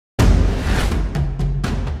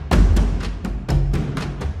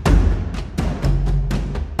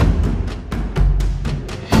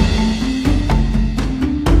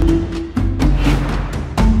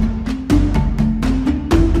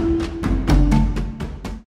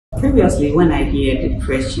Previously, when I hear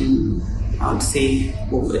depression, I would say,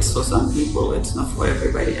 oh, it's for some people, it's not for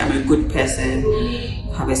everybody. I'm a good person,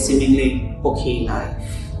 have a seemingly okay life.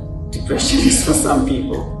 Depression is for some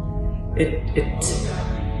people.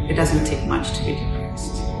 It doesn't take much to be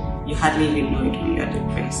depressed. You hardly even know it when you're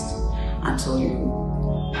depressed until you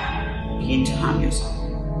begin to harm yourself.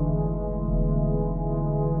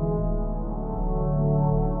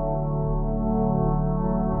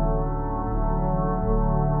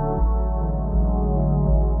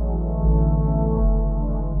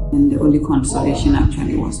 And the only consolation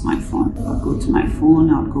actually was my phone. I would go to my phone,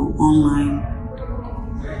 I would go online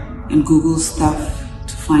and Google stuff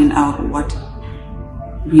to find out what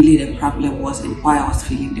really the problem was and why I was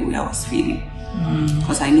feeling the way I was feeling.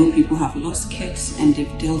 Because I know people have lost kids and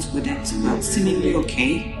they've dealt with it well, seemingly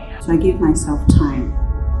okay. So I gave myself time.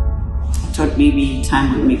 I thought maybe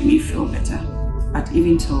time would make me feel better. But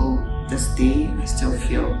even till this day, I still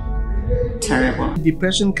feel terrible.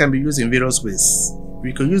 Depression can be used in various ways.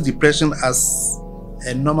 We can use depression as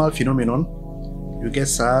a normal phenomenon. You get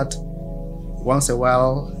sad once in a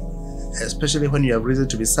while, especially when you have reason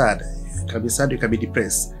to be sad. You can be sad, you can be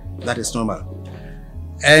depressed. That is normal.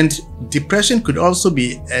 And depression could also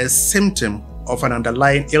be a symptom of an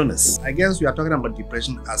underlying illness. I guess we are talking about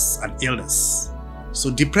depression as an illness. So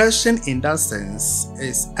depression in that sense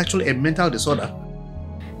is actually a mental disorder.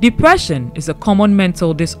 Depression is a common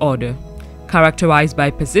mental disorder characterized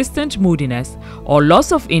by persistent moodiness or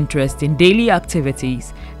loss of interest in daily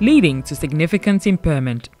activities, leading to significant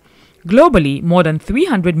impairment. Globally, more than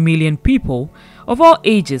 300 million people of all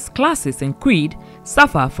ages, classes, and creed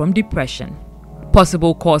suffer from depression.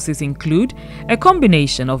 Possible causes include a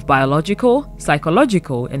combination of biological,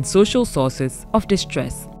 psychological, and social sources of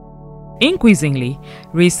distress. Increasingly,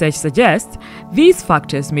 research suggests these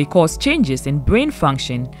factors may cause changes in brain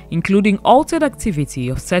function, including altered activity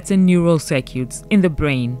of certain neural circuits in the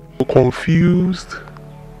brain. Confused,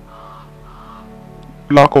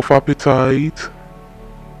 lack of appetite,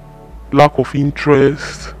 lack of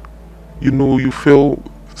interest, you feel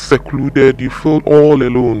secluded, you feel all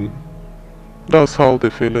alone. That's how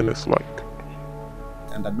the feeling is like.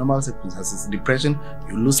 And the normal circumstances, depression,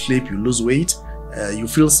 you lose sleep, you lose weight, you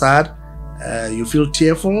feel sad, you feel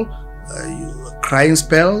tearful, you crying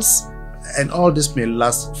spells, and all this may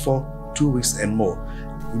last for 2 weeks and more.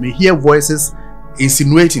 You may hear voices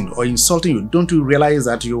insinuating or insulting you. Don't you realize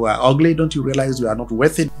that you are ugly? Don't you realize you are not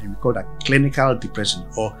worth it? And we call that clinical depression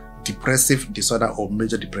or depressive disorder or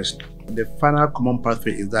major depression. The final common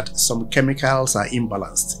pathway is that some chemicals are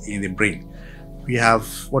imbalanced in the brain. We have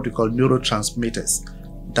what we call neurotransmitters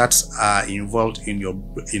that are involved in your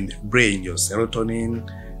brain, your serotonin,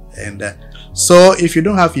 and so if you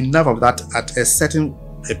don't have enough of that at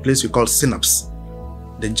a place we call synapse,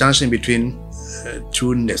 the junction between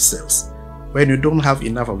two nerve cells, when you don't have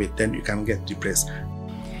enough of it, then you can get depressed.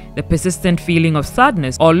 The persistent feeling of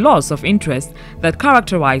sadness or loss of interest that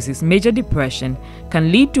characterizes major depression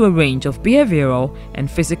can lead to a range of behavioral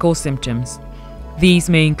and physical symptoms. These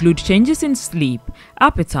may include changes in sleep,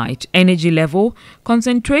 appetite, energy level,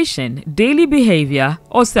 concentration, daily behavior,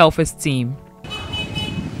 or self-esteem.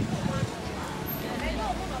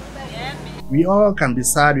 We all can be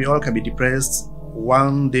sad, we all can be depressed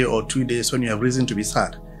 1 day or 2 days when you have reason to be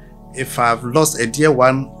sad. If I've lost a dear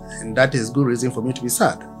one, and that is good reason for me to be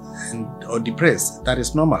sad or depressed, that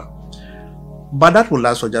is normal. But that will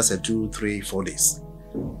last for just 2, 3, 4 days.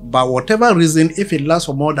 But whatever reason, if it lasts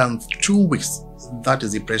for more than 2 weeks, that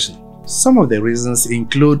is depression. Some of the reasons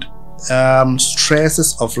include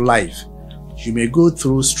stresses of life. You may go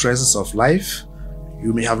through stresses of life.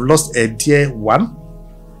 You may have lost a dear one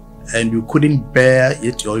and you couldn't bear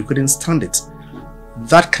it or you couldn't stand it.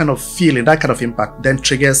 That kind of feeling, that kind of impact then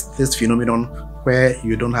triggers this phenomenon where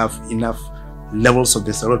you don't have enough levels of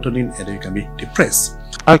the serotonin and you can be depressed.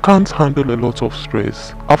 I can't handle a lot of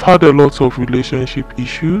stress. I've had a lot of relationship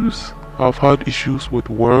issues. I've had issues with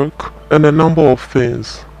work and a number of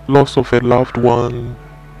things. Loss of a loved one,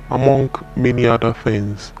 among many other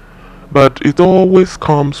things. But it always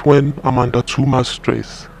comes when I'm under too much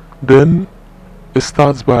stress. Then it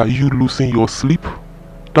starts by you losing your sleep.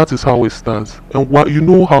 That is how it starts. And you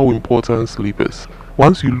know how important sleep is.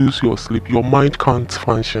 Once you lose your sleep, your mind can't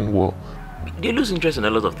function well. They lose interest in a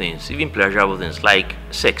lot of things, even pleasurable things like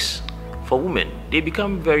sex. For women, they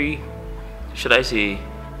become very, should I say,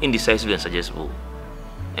 indecisive and suggestible,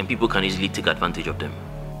 and people can easily take advantage of them.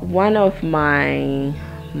 One of my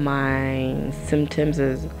symptoms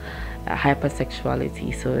is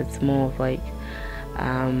hypersexuality, so it's more of like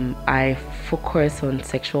I focus on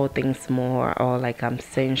sexual things more, or like I'm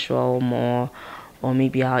sensual more, or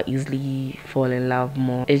maybe I'll easily fall in love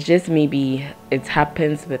more. It's just maybe it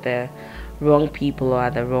happens with the wrong people or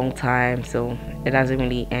at the wrong time, so it doesn't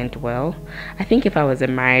really end well. I think if I was a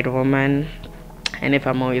married woman, and if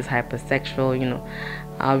I'm always hypersexual, you know,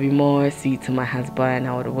 I'll be more sweet to my husband.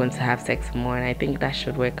 I would want to have sex more, and I think that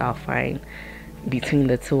should work out fine between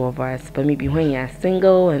the two of us. But maybe when you're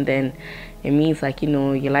single, and then it means like, you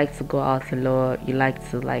know, you like to go out a lot, you like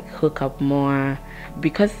to like hook up more,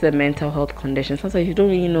 because it's a mental health condition. Sometimes you don't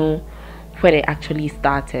really know where it actually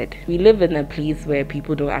started. We live in a place where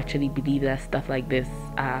people don't actually believe that stuff like this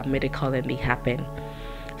are medical and they happen.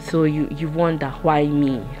 So you wonder, why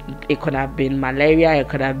me? It could have been malaria, it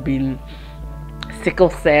could have been sickle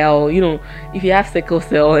cell. You know, if you have sickle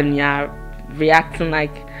cell and you're reacting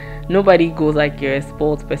like, nobody goes like you're a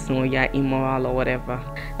sports person or you're immoral or whatever.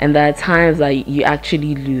 And there are times like you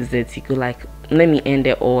actually lose it. You could like, let me end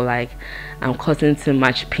it all, like I'm causing too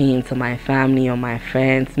much pain to my family or my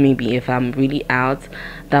friends. Maybe if I'm really out,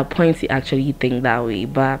 that point you actually think that way.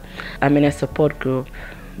 But I'm in a support group.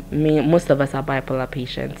 Most of us are bipolar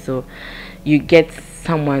patients, so you get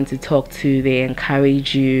someone to talk to, they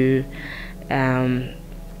encourage you, and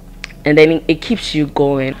then it keeps you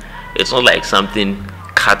going. It's not like something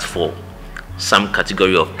cut for some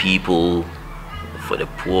category of people, for the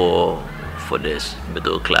poor, for the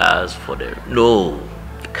middle class, no,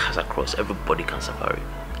 it cuts across. Everybody can suffer it,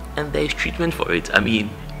 and there is treatment for it. I mean,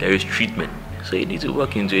 there is treatment, so you need to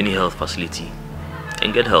walk into any health facility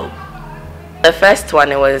and get help. The first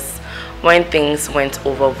one, it was when things went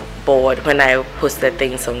overboard, when I posted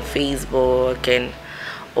things on Facebook and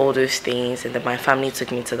all those things, and then my family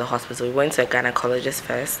took me to the hospital. We went to a gynecologist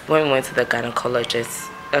first. When we went to the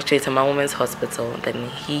gynecologist, actually to my woman's hospital, then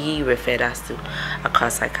he referred us to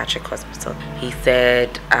Accra Psychiatric Hospital. He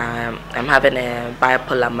said, I'm having a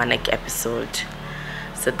bipolar manic episode.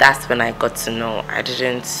 So that's when I got to know. I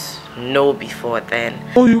didn't know before then.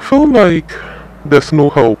 Oh, you feel like there's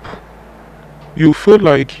no help. You feel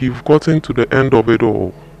like you've gotten to the end of it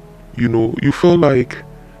all. You know, you feel like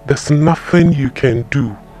there's nothing you can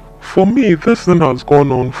do. For me, this thing has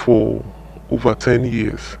gone on for over 10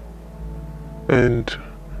 years. And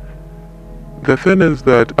the thing is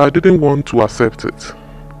that I didn't want to accept it.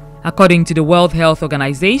 According to the World Health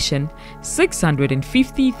Organization,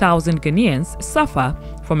 650,000 Ghanaians suffer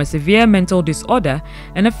from a severe mental disorder,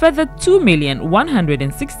 and a further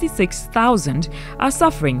 2,166,000 are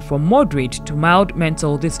suffering from moderate to mild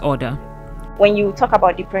mental disorder. When you talk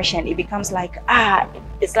about depression, it becomes like,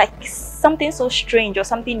 it's like something so strange or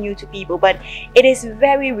something new to people, but it is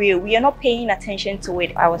very real. We are not paying attention to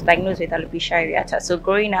it. I was diagnosed with alopecia areata. So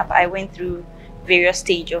growing up, I went through various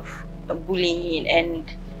stages of bullying, and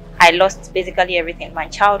I lost basically everything. My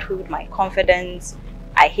childhood, my confidence.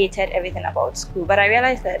 I hated everything about school. But I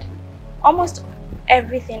realized that almost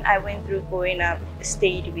everything I went through growing up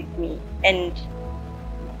stayed with me, and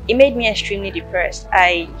it made me extremely depressed.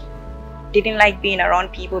 I didn't like being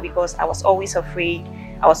around people because I was always afraid.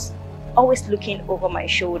 I was always looking over my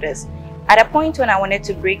shoulders. At a point when I wanted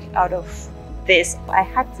to break out of this, I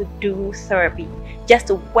had to do therapy just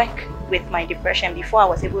to work with my depression before I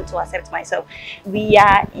was able to accept myself. We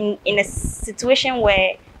are in a situation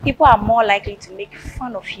where people are more likely to make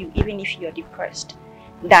fun of you even if you're depressed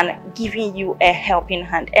than giving you a helping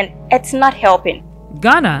hand, and it's not helping.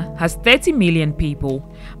 Ghana has 30 million people,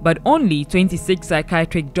 but only 26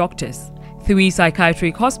 psychiatric doctors, 3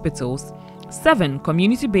 psychiatric hospitals, 7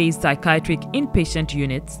 community-based psychiatric inpatient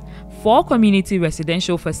units, 4 community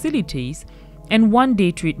residential facilities, and 1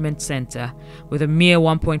 day treatment center, with a mere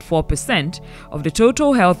 1.4% of the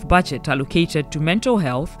total health budget allocated to mental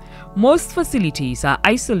health. Most facilities are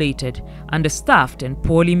isolated, understaffed, and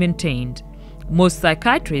poorly maintained. Most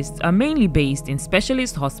psychiatrists are mainly based in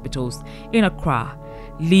specialist hospitals in Accra,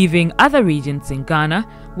 leaving other regions in Ghana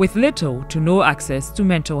with little to no access to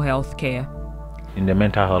mental health care. In the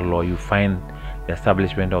mental health law, you find the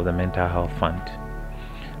establishment of the mental health fund.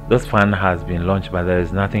 This fund has been launched, but there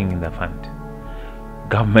is nothing in the fund.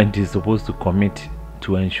 Government is supposed to commit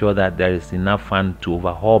to ensure that there is enough fund to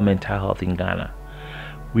overhaul mental health in Ghana.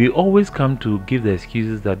 We always come to give the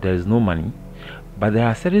excuses that there is no money, but there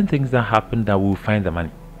are certain things that happen that we will find the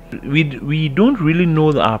money. We don't really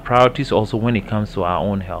know our priorities also when it comes to our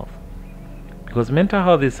own health, because mental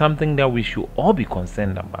health is something that we should all be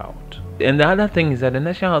concerned about. And the other thing is that the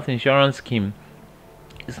National Health Insurance Scheme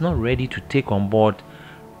is not ready to take on board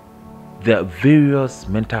the various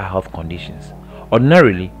mental health conditions.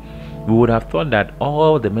 Ordinarily, we would have thought that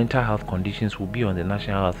all the mental health conditions would be on the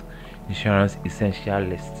National Health Insurance Essential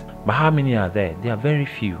List. But how many are there? There are very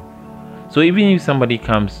few. So even if somebody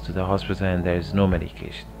comes to the hospital and there is no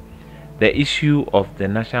medication, the issue of the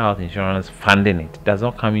National Health Insurance funding it does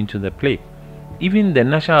not come into the play. Even the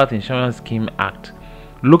National Health Insurance Scheme Act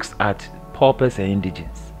looks at paupers and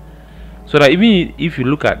indigents. So that even if you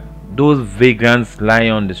look at those vagrants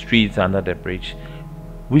lying on the streets under the bridge,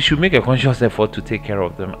 we should make a conscious effort to take care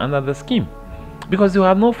of them under the scheme. Because they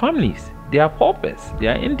have no families. They are paupers. They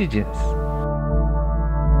are indigents.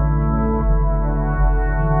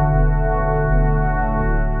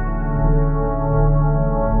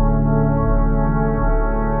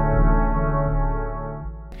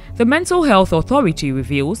 The Mental Health Authority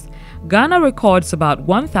reveals Ghana records about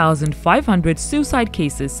 1,500 suicide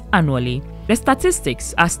cases annually. The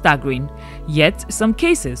statistics are staggering, yet some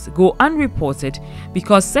cases go unreported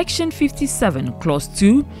because Section 57, Clause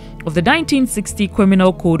 2 of the 1960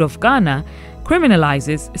 Criminal Code of Ghana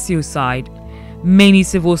criminalizes suicide. Many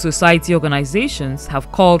civil society organizations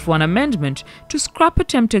have called for an amendment to scrap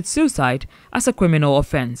attempted suicide as a criminal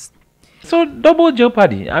offense. So double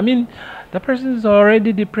jeopardy. I mean, the person is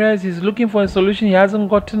already depressed, he's looking for a solution he hasn't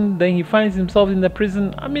gotten, then he finds himself in the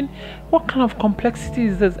prison. I mean, what kind of complexity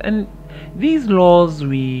is this? And these laws,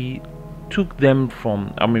 we took them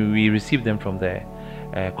from, we received them from the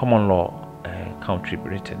common law country,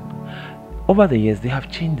 Britain. Over the years, they have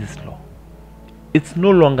changed this law. It's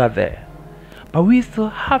no longer there, but we still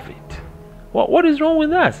have it. What is wrong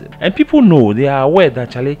with us? And people know, they are aware that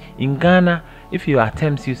actually in Ghana, if you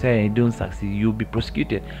attempt suicide and you don't succeed, you'll be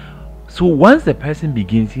prosecuted. So once the person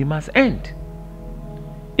begins, he must end.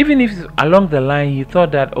 Even if along the line he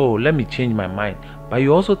thought that, oh, let me change my mind, but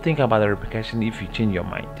you also think about the repercussion if you change your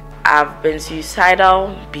mind. I've been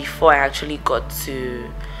suicidal before I actually got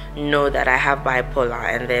to know that I have bipolar,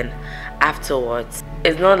 and then afterwards,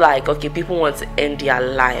 it's not like, okay, people want to end their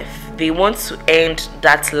life. They want to end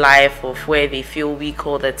that life of where they feel weak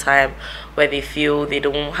all the time, where they feel they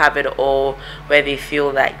don't have it all, where they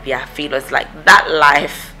feel like their feelings, like that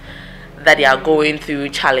life that they are going through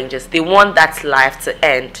challenges. They want that life to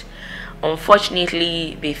end.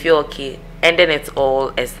 Unfortunately, they feel okay, ending it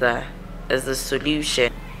all as the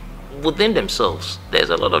solution. Within themselves,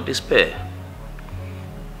 there's a lot of despair,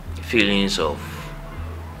 feelings of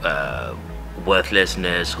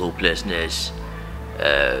worthlessness, hopelessness,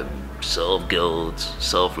 self-guilt,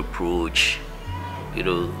 self-reproach.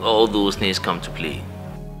 All those things come to play.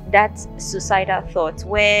 That suicidal thought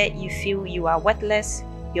where you feel you are worthless,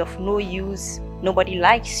 you're of no use, nobody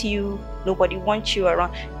likes you, nobody wants you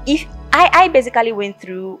around. If I basically went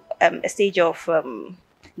through a stage of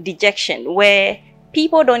dejection where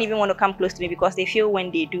people don't even want to come close to me because they feel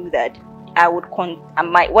when they do that,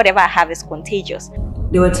 whatever I have is contagious.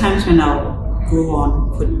 There were times when I would go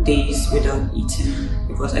on for days without eating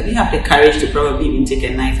because I didn't have the courage to probably even take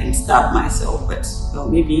a knife and stab myself. But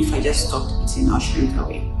maybe if I just stopped eating, I'll shrink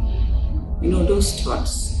away. Those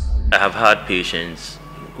thoughts. I have had patients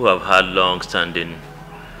who have had long-standing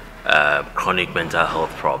chronic mental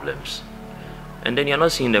health problems, and then you're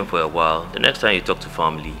not seeing them for a while. The next time you talk to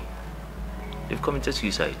family, they've committed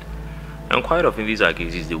suicide. And quite often these are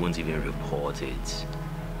cases they won't even report it.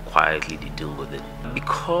 Quietly they deal with it.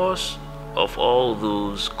 Because of all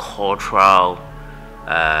those cultural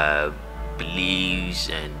beliefs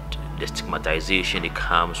and the stigmatization it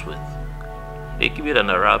comes with, they keep it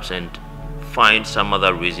under wraps and find some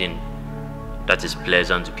other reason that is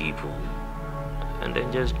pleasant to people and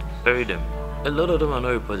then just bury them. A lot of them are not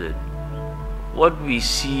reported. What we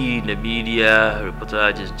see in the media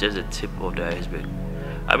reportage is just the tip of the iceberg.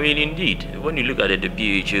 Indeed, when you look at it, the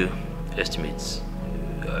WHO estimates,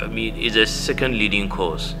 it's a second leading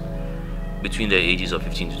cause between the ages of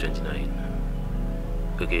 15 to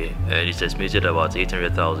 29. Okay, and it's estimated about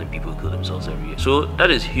 800,000 people kill themselves every year. So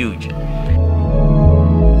that is huge.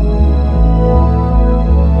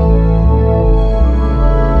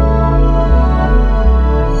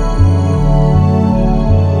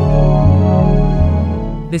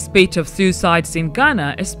 The spate of suicides in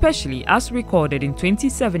Ghana, especially as recorded in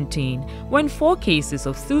 2017, when 4 cases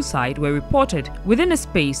of suicide were reported within a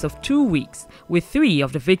space of 2 weeks, with 3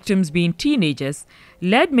 of the victims being teenagers,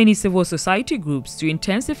 led many civil society groups to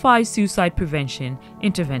intensify suicide prevention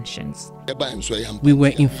interventions. We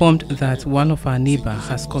were informed that one of our neighbors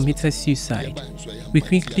has committed suicide. We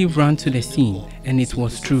quickly ran to the scene, and it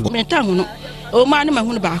was true.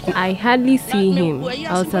 I hardly see him.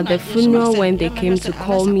 I was at the funeral when they came to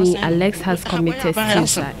call me Alex has committed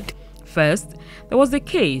suicide. First, there was the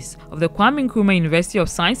case of the Kwame Nkrumah University of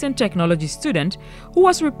Science and Technology student who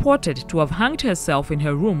was reported to have hanged herself in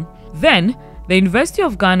her room. Then, the University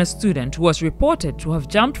of Ghana student who was reported to have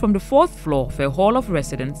jumped from the 4th floor of a hall of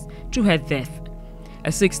residence to her death. A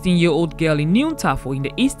 16-year-old girl in Nuong Faalong in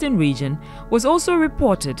the eastern region was also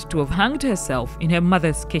reported to have hanged herself in her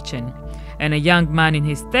mother's kitchen, and a young man in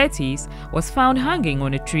his 30s was found hanging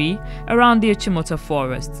on a tree around the Achimota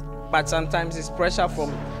forest. But sometimes it's pressure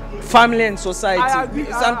from family and society.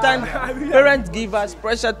 Sometimes parents give us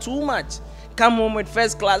pressure too much. Come home with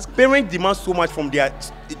first class. Parents demand so much from their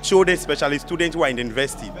children, especially students who are in the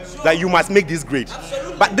university, that you must make this grade.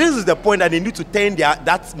 But this is the point that they need to turn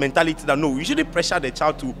that mentality that no, you shouldn't pressure the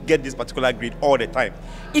child to get this particular grade all the time.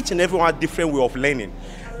 Each and everyone has a different way of learning.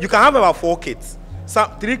 You can have about 4 kids.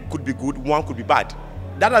 3 could be good, 1 could be bad.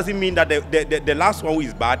 That doesn't mean that the last one who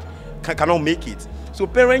is bad cannot make it. So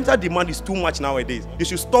parental demand is too much nowadays. You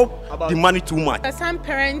should stop demanding too much. Some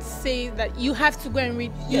parents say that you have to go and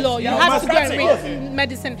read law, you have to go and read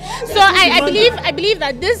medicine. So I believe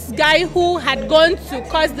that this guy who had gone to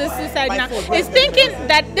cause this suicide now is thinking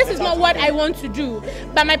that this is not what I want to do.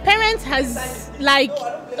 But my parents has like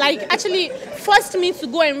actually forced me to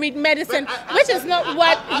go and read medicine, which is not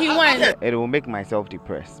what he wants. It will make myself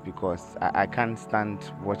depressed because I can't stand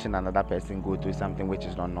watching another person go through something which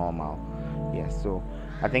is not normal. Yes, so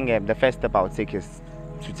I think the first step I would take is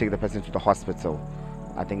to take the person to the hospital.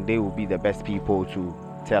 I think they will be the best people to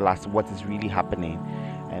tell us what is really happening.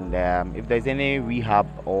 And if there's any rehab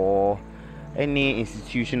or any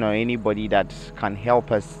institution or anybody that can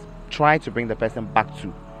help us try to bring the person back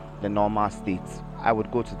to the normal state, I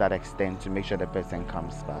would go to that extent to make sure the person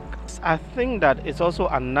comes back. I think that it's also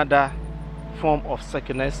another form of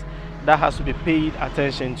sickness that has to be paid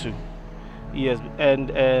attention to. Yes, and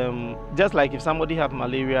just like if somebody has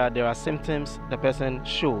malaria, there are symptoms the person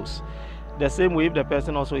shows. The same way if the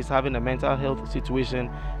person also is having a mental health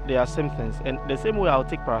situation, there are symptoms. And the same way I'll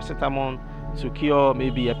take paracetamol to cure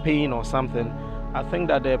maybe a pain or something, I think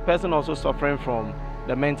that the person also suffering from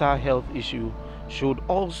the mental health issue should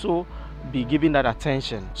also be given that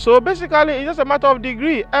attention. So basically it's just a matter of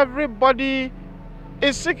degree. Everybody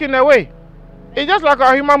is sick in a way. It's just like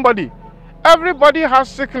our human body. Everybody has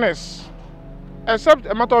sickness, except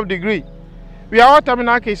a matter of degree. We are all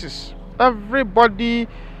terminal cases. Everybody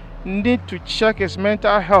needs to check his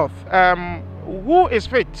mental health. Who is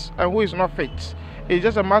fit and who is not fit? It's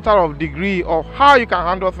just a matter of degree of how you can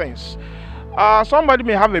handle things. Somebody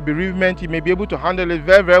may have a bereavement, he may be able to handle it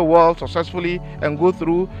very, very well, successfully, and go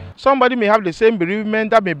through. Somebody may have the same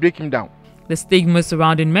bereavement that may break him down. The stigma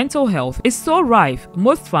surrounding mental health is so rife,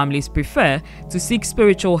 most families prefer to seek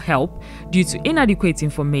spiritual help due to inadequate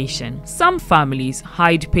information. Some families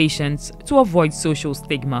hide patients to avoid social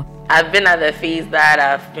stigma. I've been at the phase that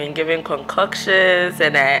I've been given concoctions,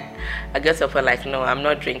 and I guess I feel like, no, I'm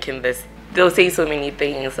not drinking this. They'll say so many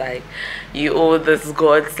things like, you owe this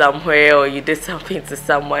God somewhere, or you did something to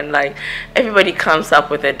someone. Like, everybody comes up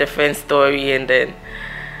with a different story, and then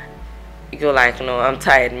you're like, no, I'm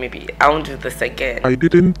tired, maybe I won't do this again. I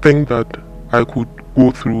didn't think that I could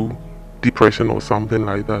go through depression or something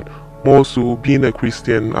like that. More so, being a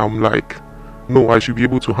Christian, I'm like, no, I should be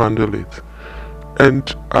able to handle it.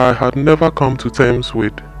 And I had never come to terms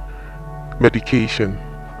with medication.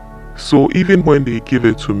 So even when they give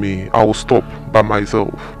it to me, I will stop by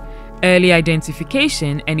myself. Early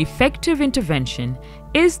identification and effective intervention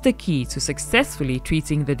is the key to successfully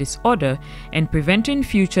treating the disorder and preventing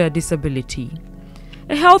future disability.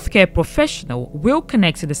 A healthcare professional will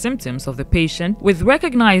connect the symptoms of the patient with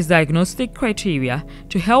recognized diagnostic criteria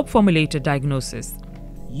to help formulate a diagnosis.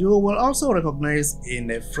 You will also recognize in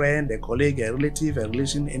a friend, a colleague, a relative, a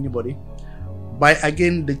relation, anybody, by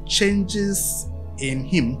again the changes in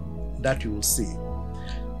him that you will see.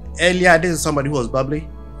 Earlier, this is somebody who was bubbly.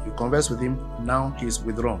 You converse with him, now he's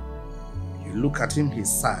withdrawn. You look at him,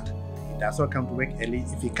 he's sad. He does not come to work early.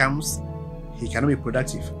 If he comes, he cannot be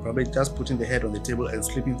productive. Probably just putting the head on the table and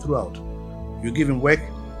sleeping throughout. You give him work,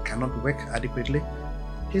 cannot work adequately.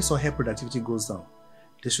 His or her productivity goes down.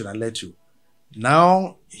 This should alert you.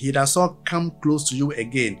 Now, he does not come close to you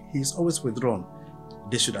again. He's always withdrawn.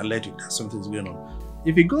 This should alert you that something is going on.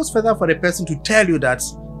 If it goes further for the person to tell you that,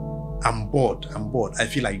 I'm bored, I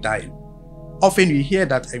feel like dying. Often you hear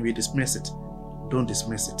that and we dismiss it. Don't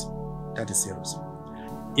dismiss it. That is serious.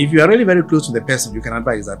 If you are really very close to the person, you can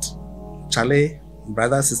advise that, Charlie,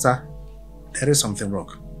 brother, sister, there is something wrong.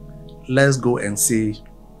 Let's go and see,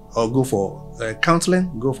 or go for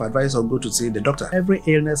counseling, go for advice, or go to see the doctor. Every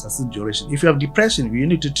illness has its duration. If you have depression, you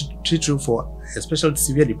need to treat you for especially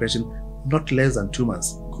severe depression, not less than 2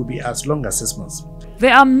 months. Could be as long as 6 months.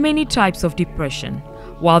 There are many types of depression.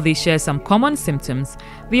 While they share some common symptoms,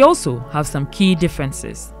 they also have some key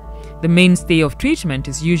differences. The mainstay of treatment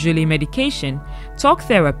is usually medication, talk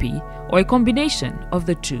therapy, or a combination of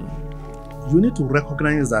the two. You need to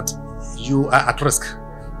recognize that you are at risk.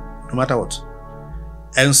 no matter what.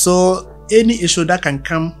 And so any issue that can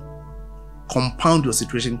compound your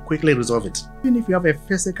situation, quickly resolve it. Even if you have a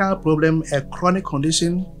physical problem, a chronic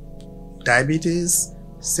condition, diabetes,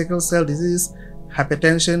 sickle cell disease,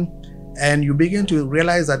 hypertension, and you begin to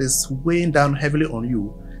realize that it's weighing down heavily on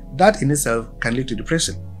you, that in itself can lead to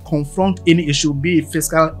depression. Confront any issue, be it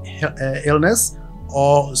physical illness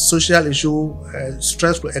or social issue,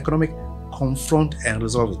 stressful economic, confront and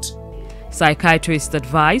resolve it. Psychiatrists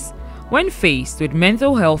advise, when faced with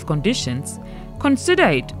mental health conditions, consider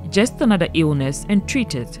it just another illness and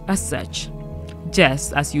treat it as such.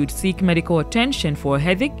 Just as you'd seek medical attention for a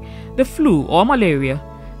headache, the flu or malaria,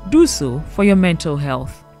 do so for your mental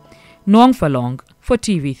health. Nuong Faalong for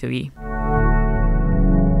TV3.